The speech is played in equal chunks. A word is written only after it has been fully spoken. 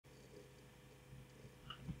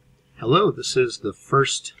Hello, this is the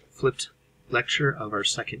first flipped lecture of our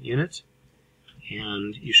second unit,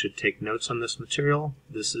 and you should take notes on this material.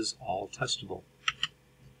 This is all testable.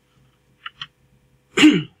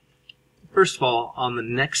 First of all, on the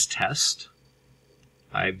next test,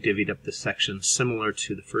 I've divvied up this section similar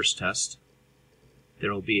to the first test.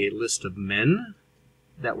 There will be a list of men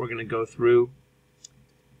that we're going to go through,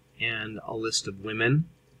 and a list of women.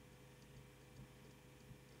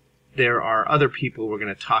 There are other people we're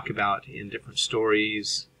going to talk about in different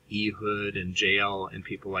stories, Ehud and Jael and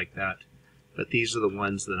people like that, but these are the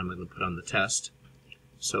ones that I'm going to put on the test.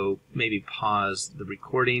 So maybe pause the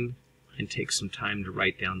recording and take some time to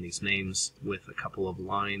write down these names with a couple of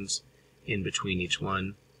lines in between each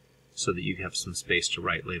one so that you have some space to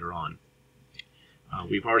write later on.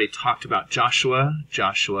 We've already talked about Joshua.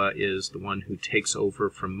 Joshua is the one who takes over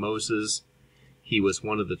from Moses. He was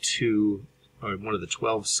one of the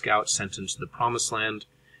 12 scouts sent into the Promised Land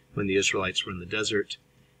when the Israelites were in the desert.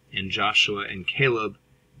 And Joshua and Caleb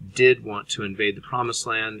did want to invade the Promised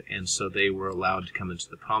Land, and so they were allowed to come into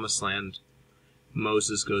the Promised Land.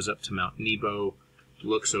 Moses goes up to Mount Nebo,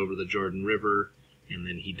 looks over the Jordan River, and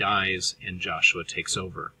then he dies, and Joshua takes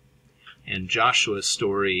over. And Joshua's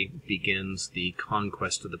story begins the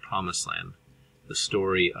conquest of the Promised Land, the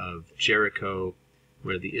story of Jericho,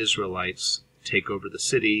 where the Israelites take over the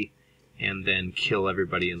city and then kill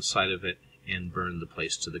everybody inside of it and burn the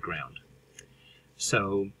place to the ground.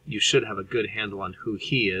 So you should have a good handle on who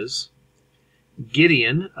he is.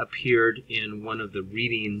 Gideon appeared in one of the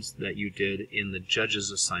readings that you did in the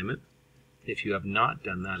Judges assignment. If you have not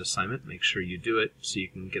done that assignment, make sure you do it so you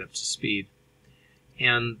can get up to speed.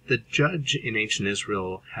 And the judge in ancient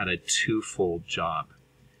Israel had a twofold job.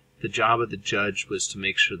 The job of the judge was to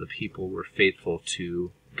make sure the people were faithful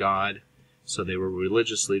to God, so they were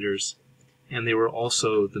religious leaders, and they were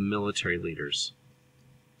also the military leaders.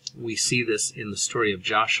 We see this in the story of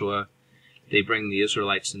Joshua. They bring the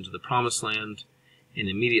Israelites into the Promised Land, and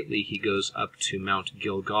immediately he goes up to Mount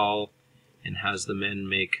Gilgal and has the men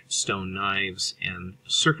make stone knives and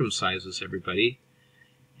circumcises everybody.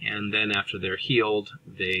 And then after they're healed,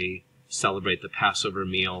 they celebrate the Passover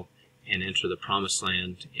meal and enter the Promised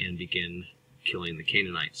Land and begin killing the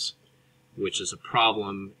Canaanites, which is a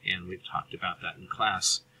problem, and we've talked about that in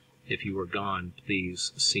class. If you were gone,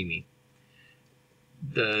 please see me.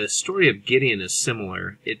 The story of Gideon is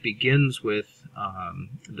similar. It begins with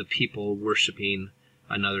the people worshiping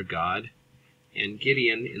another god, and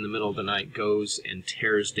Gideon, in the middle of the night, goes and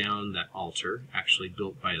tears down that altar, actually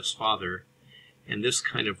built by his father, and this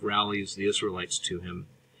kind of rallies the Israelites to him.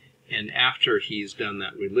 And after he's done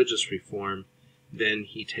that religious reform, then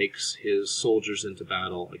he takes his soldiers into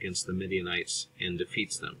battle against the Midianites and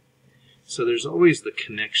defeats them. So there's always the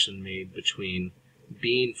connection made between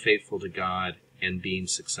being faithful to God and being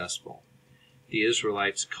successful. The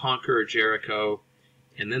Israelites conquer Jericho,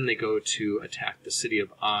 and then they go to attack the city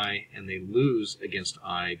of Ai, and they lose against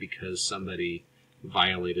Ai because somebody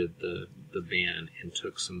violated the ban and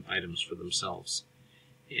took some items for themselves.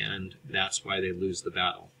 And that's why they lose the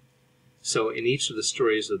battle. So in each of the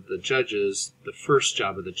stories of the judges, the first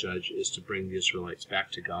job of the judge is to bring the Israelites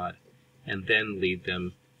back to God and then lead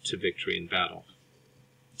them to victory in battle.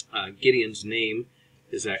 Gideon's name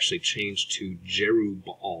is actually changed to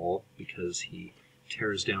Jerubbaal because he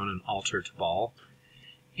tears down an altar to Baal.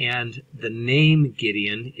 And the name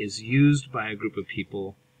Gideon is used by a group of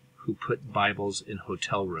people who put Bibles in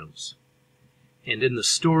hotel rooms. And in the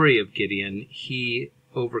story of Gideon, he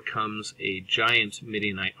overcomes a giant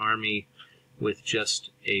Midianite army with just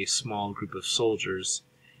a small group of soldiers.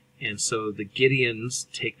 And so the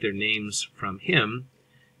Gideons take their names from him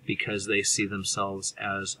because they see themselves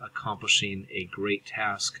as accomplishing a great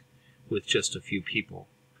task with just a few people.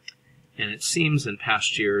 And it seems in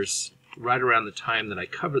past years, right around the time that I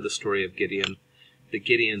covered the story of Gideon, the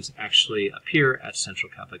Gideons actually appear at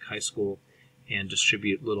Central Catholic High School and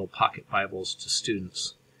distribute little pocket Bibles to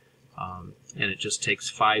students. And it just takes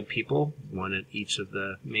 5 people, one at each of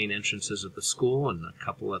the main entrances of the school and a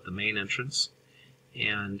couple at the main entrance,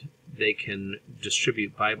 and they can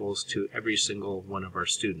distribute Bibles to every single one of our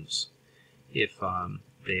students. If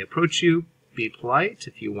they approach you, be polite.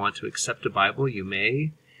 If you want to accept a Bible, you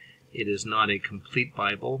may. It is not a complete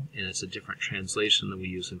Bible, and it's a different translation than we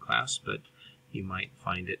use in class, but you might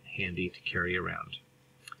find it handy to carry around.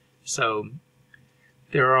 So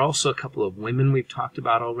there are also a couple of women we've talked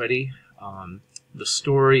about already. The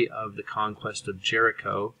story of the conquest of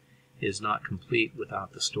Jericho is not complete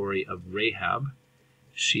without the story of Rahab.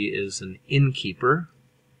 She is an innkeeper.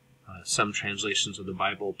 Some translations of the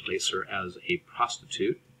Bible place her as a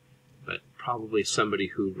prostitute, but probably somebody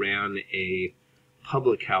who ran a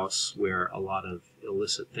public house where a lot of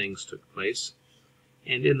illicit things took place.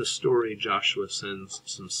 And in the story, Joshua sends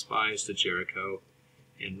some spies to Jericho,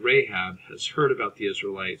 and Rahab has heard about the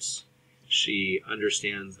Israelites. She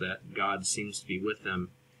understands that God seems to be with them,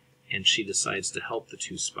 and she decides to help the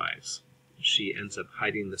two spies. She ends up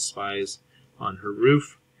hiding the spies on her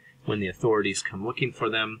roof when the authorities come looking for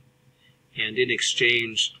them, and in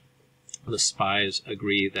exchange, the spies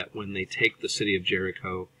agree that when they take the city of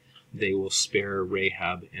Jericho, they will spare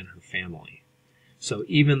Rahab and her family. So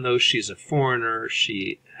even though she's a foreigner,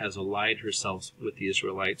 she has allied herself with the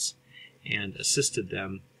Israelites and assisted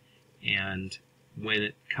them, and when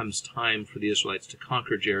it comes time for the Israelites to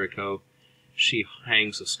conquer Jericho, she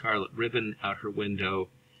hangs a scarlet ribbon out her window,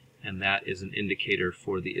 and that is an indicator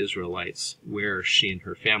for the Israelites where she and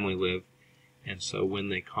her family live. And so when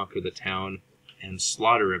they conquer the town and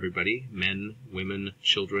slaughter everybody, men, women,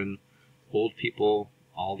 children, old people,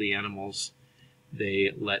 all the animals,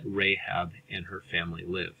 they let Rahab and her family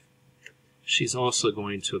live. She's also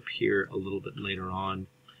going to appear a little bit later on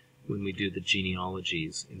when we do the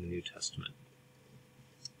genealogies in the New Testament.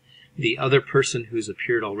 The other person who's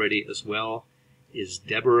appeared already as well is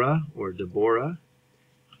Deborah, or Deborah,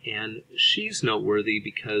 and she's noteworthy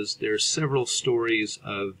because there's several stories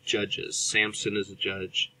of judges. Samson is a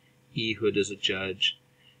judge, Ehud is a judge,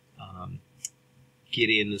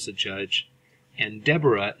 Gideon is a judge, and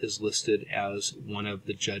Deborah is listed as one of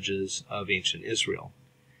the judges of ancient Israel.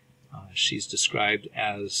 She's described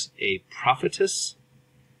as a prophetess.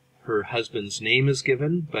 Her husband's name is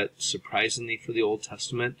given, but surprisingly for the Old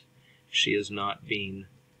Testament, she is not being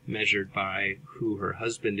measured by who her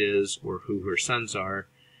husband is or who her sons are.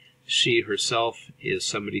 She herself is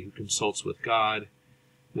somebody who consults with God.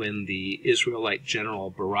 When the Israelite general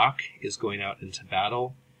Barak is going out into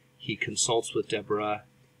battle, he consults with Deborah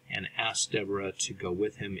and asks Deborah to go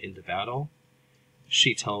with him into battle.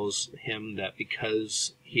 She tells him that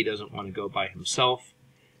because he doesn't want to go by himself,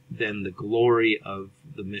 then the glory of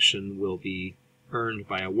the mission will be earned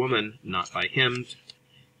by a woman, not by him.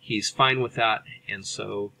 He's fine with that, and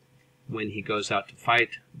so when he goes out to fight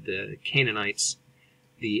the Canaanites,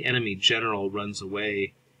 the enemy general runs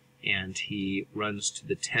away, and he runs to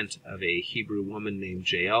the tent of a Hebrew woman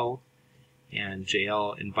named Jael, and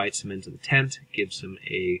Jael invites him into the tent, gives him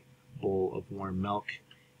a bowl of warm milk,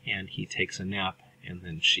 and he takes a nap, and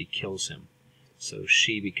then she kills him. So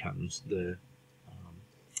she becomes the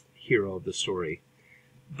hero of the story.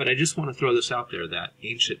 But I just want to throw this out there, that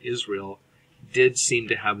ancient Israel did seem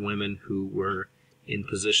to have women who were in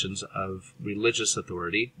positions of religious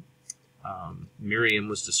authority. Miriam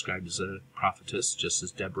was described as a prophetess, just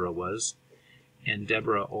as Deborah was. And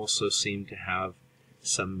Deborah also seemed to have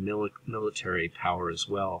some military power as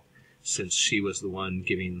well, since she was the one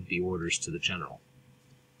giving the orders to the general.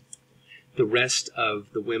 The rest of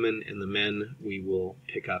the women and the men we will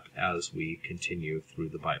pick up as we continue through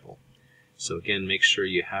the Bible. So again, make sure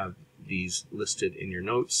you have these listed in your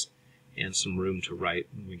notes and some room to write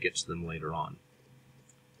when we get to them later on.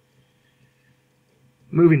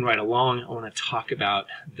 Moving right along, I want to talk about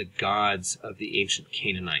the gods of the ancient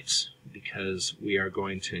Canaanites, because we are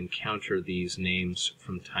going to encounter these names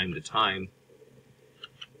from time to time.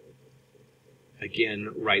 Again,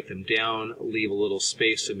 write them down, leave a little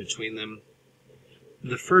space in between them.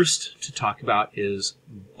 The first to talk about is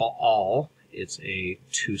Baal. It's a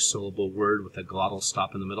two-syllable word with a glottal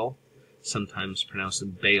stop in the middle, sometimes pronounced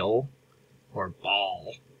Baal or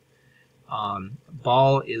Baal.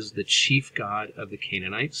 Baal is the chief god of the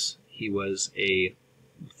Canaanites. He was a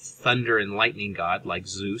thunder and lightning god like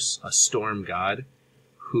Zeus, a storm god,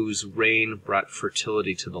 whose reign brought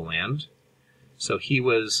fertility to the land. So he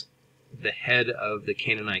was the head of the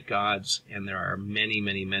Canaanite gods, and there are many,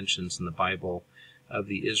 many mentions in the Bible of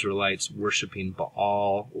the Israelites worshiping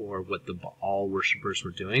Baal, or what the Baal worshippers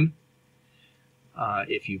were doing.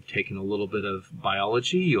 If you've taken a little bit of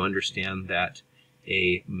biology, you understand that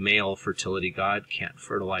a male fertility god can't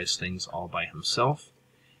fertilize things all by himself.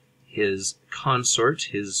 His consort,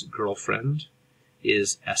 his girlfriend,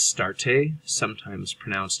 is Astarte, sometimes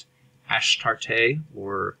pronounced Ashtarte,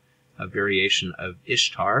 or a variation of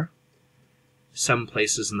Ishtar. Some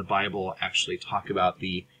places in the Bible actually talk about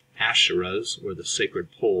the Asherahs, or the sacred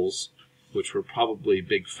poles, which were probably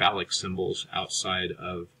big phallic symbols outside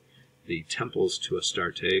of the temples to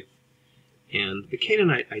Astarte. And the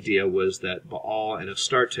Canaanite idea was that Baal and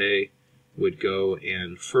Astarte would go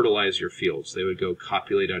and fertilize your fields. They would go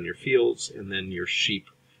copulate on your fields, and then your sheep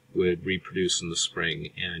would reproduce in the spring,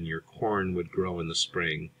 and your corn would grow in the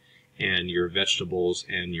spring, and your vegetables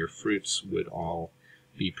and your fruits would all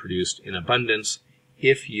be produced in abundance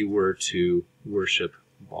if you were to worship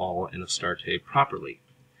Baal and Astarte properly.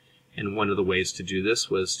 And one of the ways to do this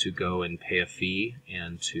was to go and pay a fee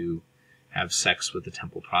and to have sex with the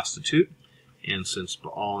temple prostitute. And since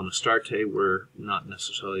Baal and Astarte were not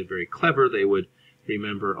necessarily very clever, they would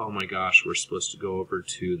remember, oh my gosh, we're supposed to go over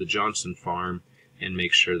to the Johnson farm and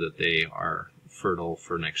make sure that they are fertile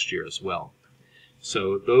for next year as well.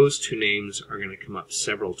 So those two names are going to come up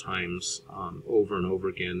several times over and over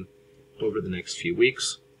again over the next few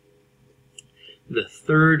weeks. The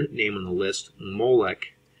third name on the list,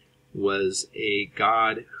 Molech, was a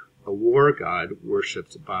god, a war god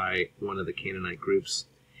worshipped by one of the Canaanite groups.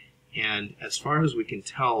 And as far as we can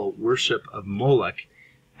tell, worship of Molech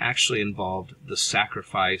actually involved the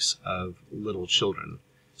sacrifice of little children,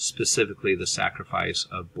 specifically the sacrifice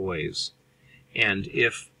of boys. And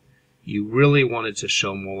if you really wanted to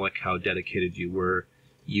show Molech how dedicated you were,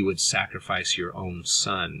 you would sacrifice your own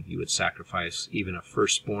son. You would sacrifice even a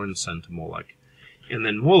firstborn son to Molech. And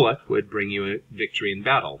then Molech would bring you a victory in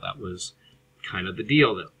battle. That was kind of the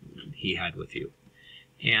deal that he had with you.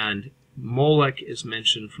 And Molech is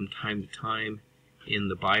mentioned from time to time in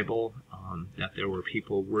the Bible, that there were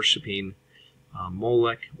people worshiping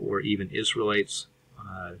Molech, or even Israelites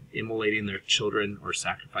immolating their children or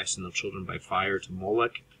sacrificing their children by fire to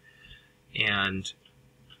Molech. And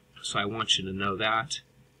so I want you to know that.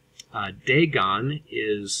 Dagon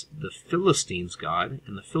is the Philistines' god,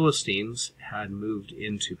 and the Philistines had moved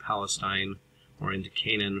into Palestine or into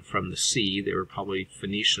Canaan from the sea. They were probably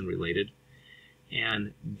Phoenician related.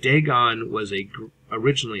 And Dagon was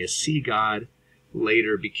originally a sea god,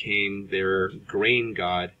 later became their grain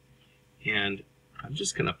god. And I'm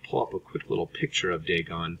just going to pull up a quick little picture of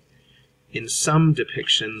Dagon. In some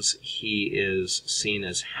depictions, he is seen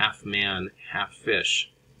as half man, half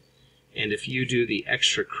fish. And if you do the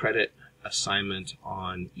extra credit assignment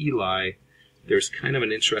on Eli, there's kind of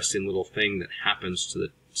an interesting little thing that happens to the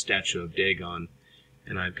statue of Dagon.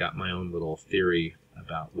 And I've got my own little theory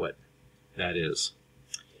about what that is.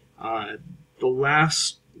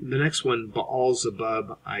 The next one,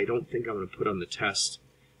 Baal-zebub, I don't think I'm going to put on the test.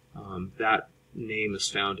 That name is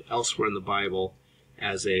found elsewhere in the Bible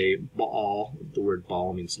as a Baal. The word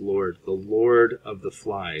Baal means Lord. The Lord of the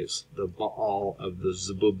flies. The Baal of the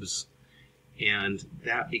zebubs. And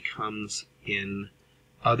that becomes, in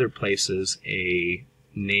other places, a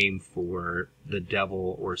name for the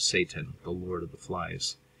devil or Satan, the Lord of the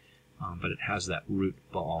flies. But it has that root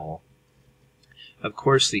Baal. Of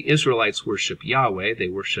course, the Israelites worship Yahweh. They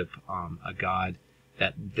worship a God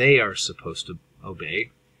that they are supposed to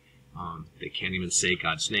obey. They can't even say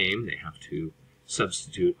God's name. They have to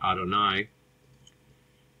substitute Adonai.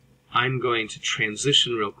 I'm going to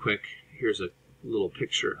transition real quick. Here's a little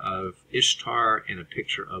picture of Ishtar and a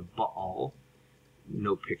picture of Baal.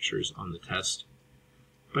 No pictures on the test.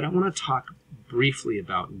 But I want to talk briefly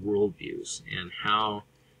about worldviews and how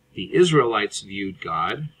the Israelites viewed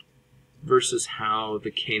God versus how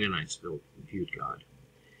the Canaanites viewed God.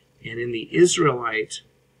 And in the Israelite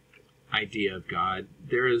idea of God,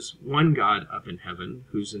 there is one God up in heaven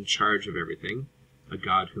who's in charge of everything, a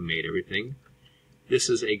God who made everything. This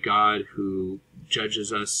is a God who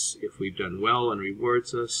judges us if we've done well and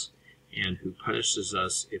rewards us, and who punishes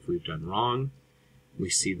us if we've done wrong. We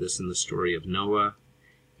see this in the story of Noah.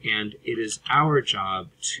 And it is our job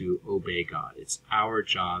to obey God. It's our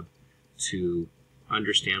job to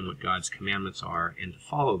understand what God's commandments are and to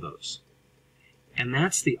follow those. And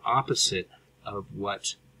that's the opposite of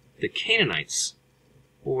what the Canaanites,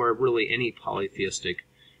 or really any polytheistic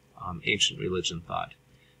ancient religion, thought.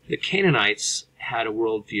 The Canaanites had a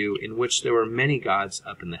worldview in which there were many gods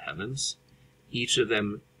up in the heavens, each of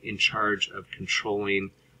them in charge of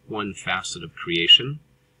controlling one facet of creation.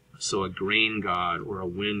 So a grain god, or a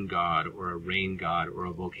wind god, or a rain god, or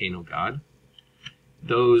a volcano god.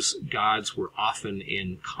 Those gods were often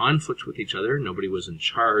in conflict with each other. Nobody was in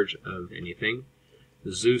charge of anything.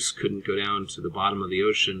 Zeus couldn't go down to the bottom of the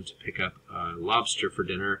ocean to pick up a lobster for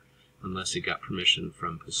dinner unless he got permission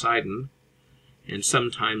from Poseidon. And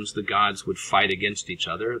sometimes the gods would fight against each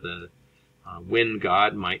other. The wind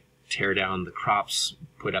god might tear down the crops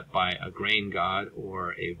put up by a grain god,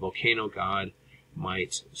 or a volcano god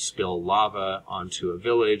might spill lava onto a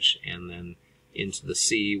village and then into the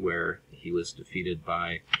sea, where he was defeated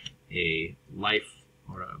by a life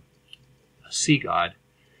or a sea god.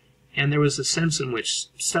 And there was a sense in which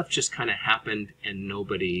stuff just kind of happened and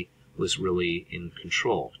nobody was really in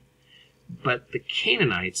control. But the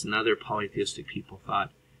Canaanites and other polytheistic people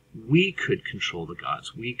thought, we could control the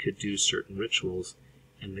gods. We could do certain rituals,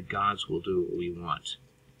 and the gods will do what we want.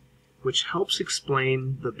 Which helps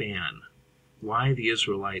explain the ban. Why the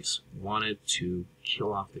Israelites wanted to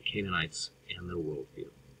kill off the Canaanites and their worldview.